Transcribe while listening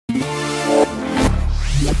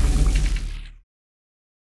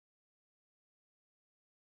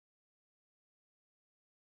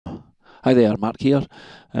Hi there, Mark here,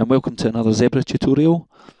 and welcome to another Zebra tutorial.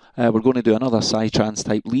 We're going to do another Psytrance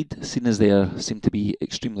type lead, seeing as they seem to be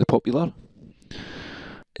extremely popular.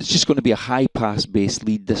 It's just going to be a high pass based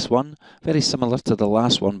lead, this one, very similar to the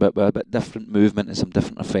last one, but with a bit different movement and some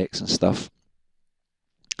different effects and stuff.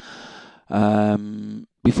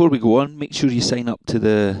 Before we go on, make sure you subscribe to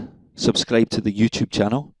the YouTube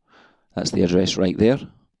channel. That's the address right there,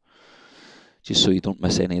 just so you don't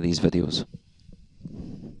miss any of these videos.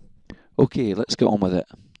 Okay, let's get on with it.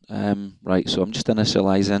 Right, so I'm just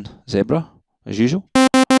initializing Zebra, as usual.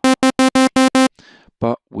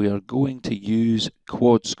 But we are going to use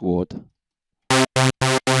Quad Squad.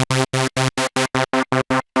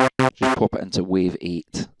 Just pop it into wave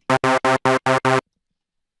 8. And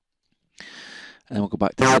then we'll go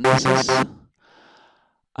back to synthesis.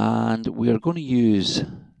 And we are going to use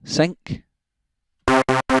Sync.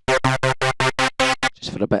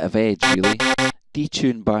 Just for a bit of edge, really.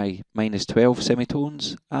 Detune by -12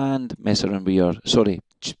 semitones and mess around with your,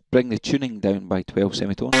 bring the tuning down by 12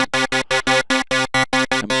 semitones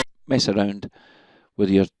and mess around with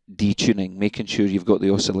your detuning, making sure you've got the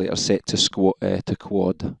oscillator set to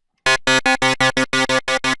quad.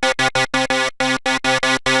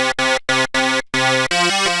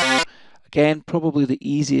 Again, probably the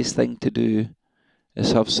easiest thing to do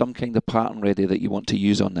is have some kind of pattern ready that you want to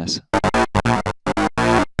use on this.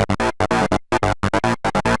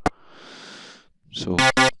 So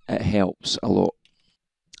it helps a lot.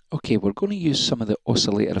 Okay, we're going to use some of the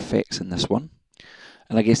oscillator effects in this one.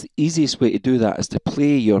 And I guess the easiest way to do that is to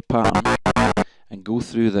play your pattern and go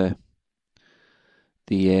through the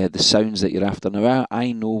sounds that you're after. Now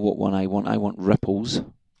I know what one I want. I want ripples. Do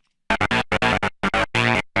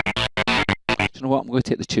you know what? I'm going to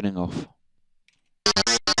take the tuning off.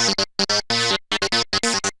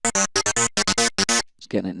 Just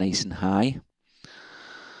getting it nice and high.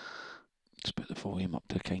 Just put the volume up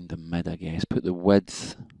to kind of mid, I guess. Put the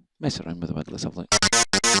width, mess around with the width, let's have a look.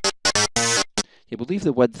 Yeah, we'll leave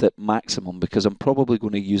the width at maximum because I'm probably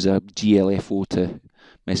going to use a G.LFO to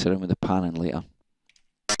mess around with the panning later.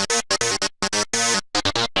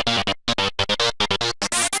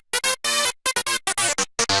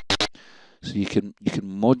 So you can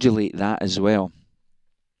modulate that as well.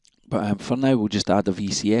 But for now we'll just add a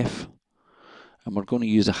VCF. And we're going to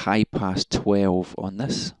use a high pass 12 on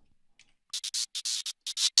this.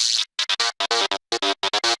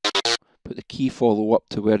 Put the key follow up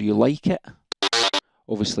to where you like it.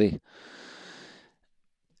 Obviously,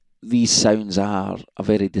 these sounds are a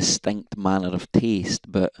very distinct manner of taste,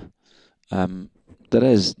 but there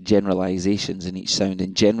is generalizations in each sound,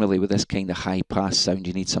 and generally with this kind of high pass sound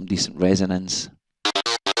you need some decent resonance.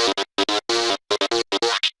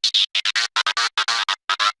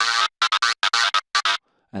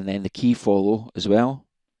 And then the key follow as well.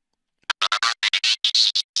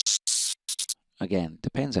 Again,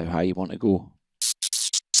 depends how high you want to go.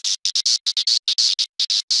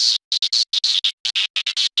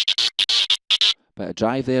 Bit of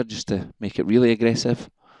drive there just to make it really aggressive.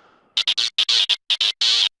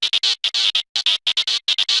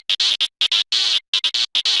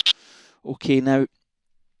 Okay, now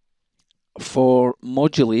for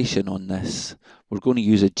modulation on this, we're going to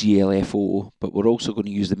use a G.LFO, but we're also going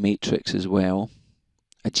to use the matrix as well.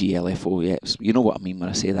 A G.LFO, yes, you know what I mean when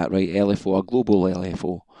I say that, right? LFO, a global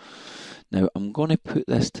LFO. Now I'm going to put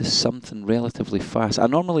this to something relatively fast. I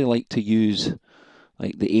normally like to use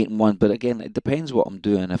like the 8-in-1, but again, it depends what I'm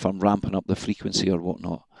doing, if I'm ramping up the frequency or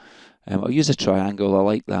whatnot. I'll use a triangle, I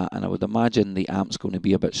like that, and I would imagine the amp's going to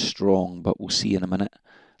be a bit strong, but we'll see in a minute.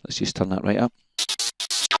 Let's just turn that right up.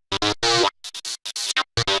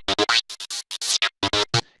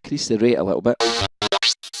 Increase the rate a little bit.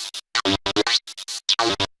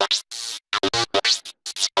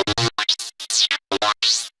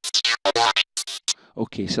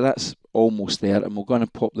 Okay, so that's almost there, and we're going to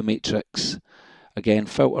pop the matrix again.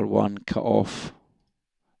 Filter 1, cutoff,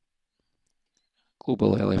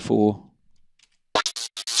 Global LFO,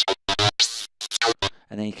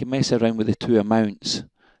 and then you can mess around with the two amounts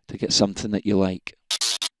to get something that you like.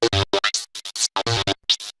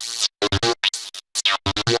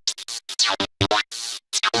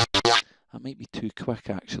 That might be too quick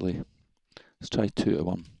actually. Let's try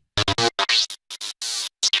 2:1.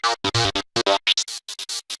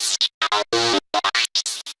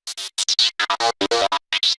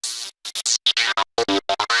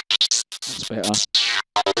 That's better.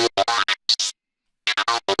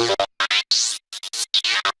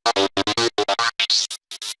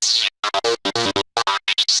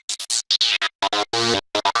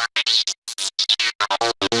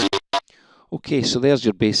 Okay, so there's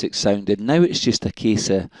your basic sound, and now it's just a case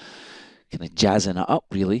of kind of jazzing it up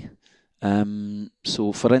really.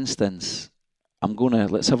 So for instance,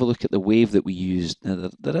 let's have a look at the wave that we used. Now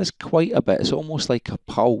there is quite a bit, it's almost like a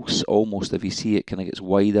pulse, almost, if you see it kind of gets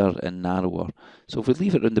wider and narrower. So if we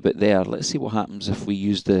leave it round about there, let's see what happens if we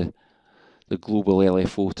use the Global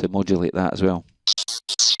LFO to modulate that as well.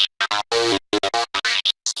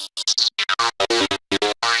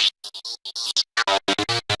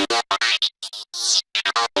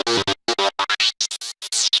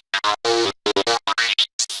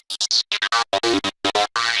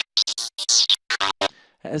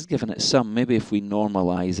 It is giving it some, maybe if we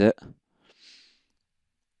normalise it.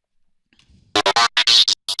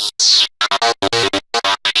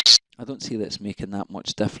 I don't see that it's making that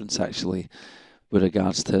much difference actually with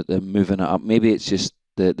regards to the moving it up. Maybe it's just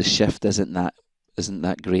the shift isn't that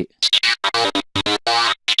great.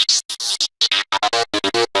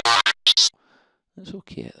 It's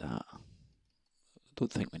okay at that. I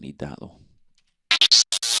don't think we need that though.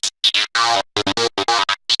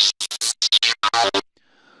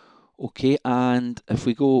 Okay, and if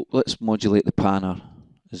we go, let's modulate the panner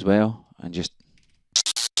as well, and just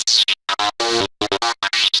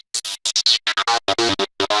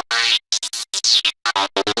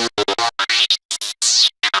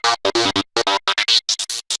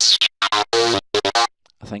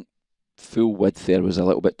I think full width there was a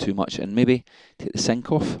little bit too much, and maybe take the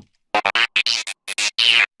sync off.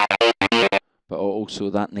 But also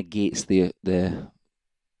that negates the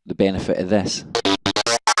benefit of this.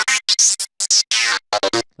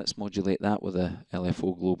 Let's modulate that with a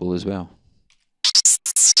LFO Global as well.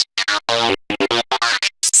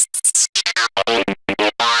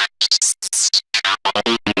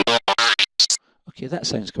 Okay, that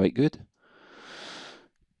sounds quite good.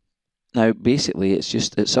 Now basically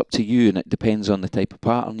it's up to you, and it depends on the type of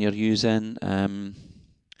pattern you're using.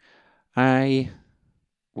 I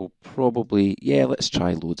will probably, yeah, let's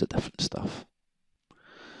try loads of different stuff.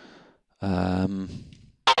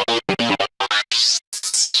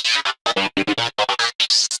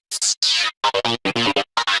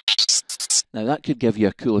 Now that could give you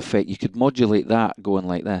a cool effect. You could modulate that going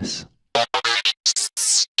like this.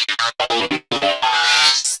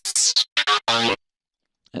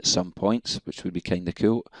 At some points, which would be kind of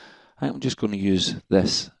cool. I'm just going to use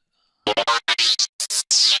this.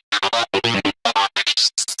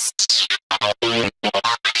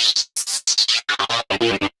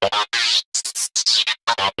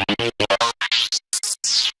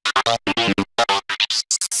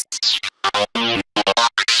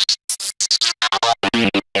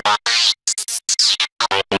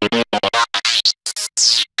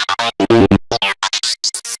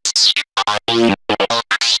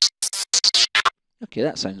 Okay,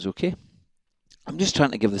 that sounds okay. I'm just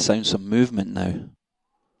trying to give the sound some movement now.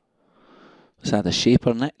 Let's add a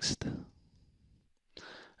shaper next.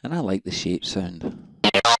 And I like the shape sound.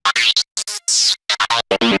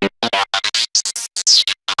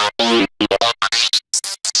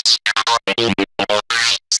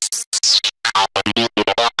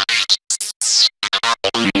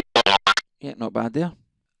 Yeah, not bad there.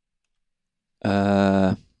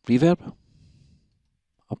 Reverb.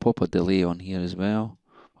 I'll pop a delay on here as well.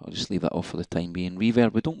 I'll just leave that off for the time being.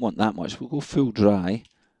 Reverb, we don't want that much. We'll go full dry.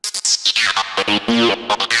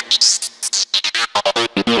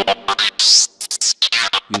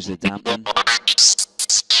 Use the dampen.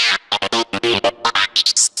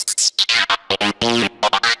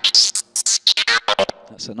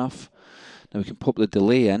 That's enough. Now we can pop the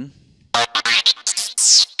delay in.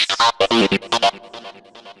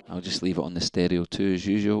 I'll just leave it on the stereo too as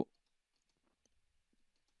usual.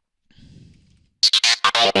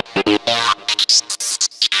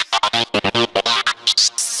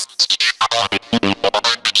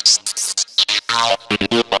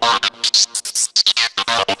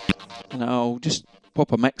 And I'll just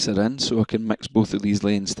pop a mixer in so I can mix both of these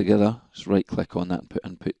lanes together. Just right click on that and put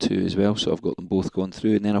input 2 as well, so I've got them both going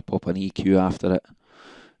through, and then I'll pop an EQ after it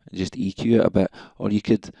and just EQ it a bit. Or you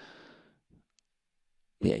could,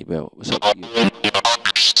 yeah, well, it's up to you.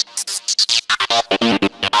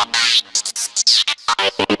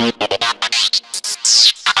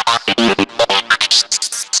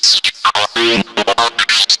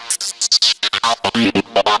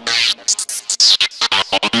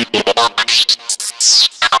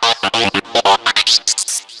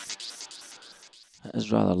 It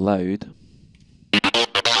is rather loud.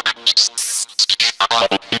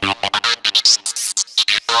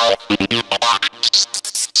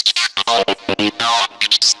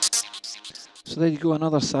 So there you go,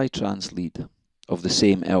 another Psytrance lead of the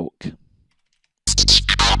same ilk.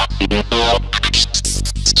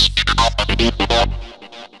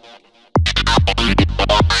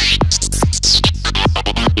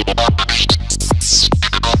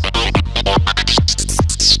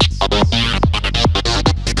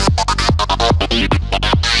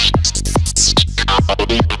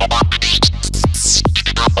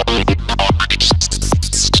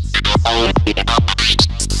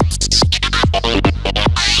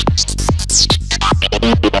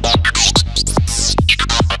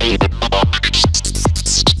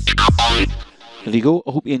 there you go.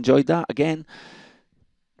 I hope you enjoyed that. Again,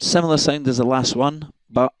 similar sound as the last one,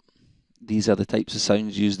 but these are the types of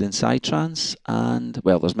sounds used in Psytrance, and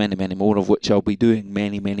well, there's many, many more, of which I'll be doing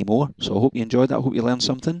many, many more. So I hope you enjoyed that. I hope you learned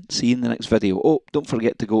something. See you in the next video. Oh, don't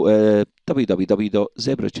forget to go to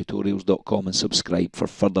www.zebratutorials.com and subscribe for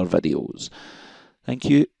further videos. Thank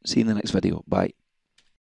you. See you in the next video. Bye.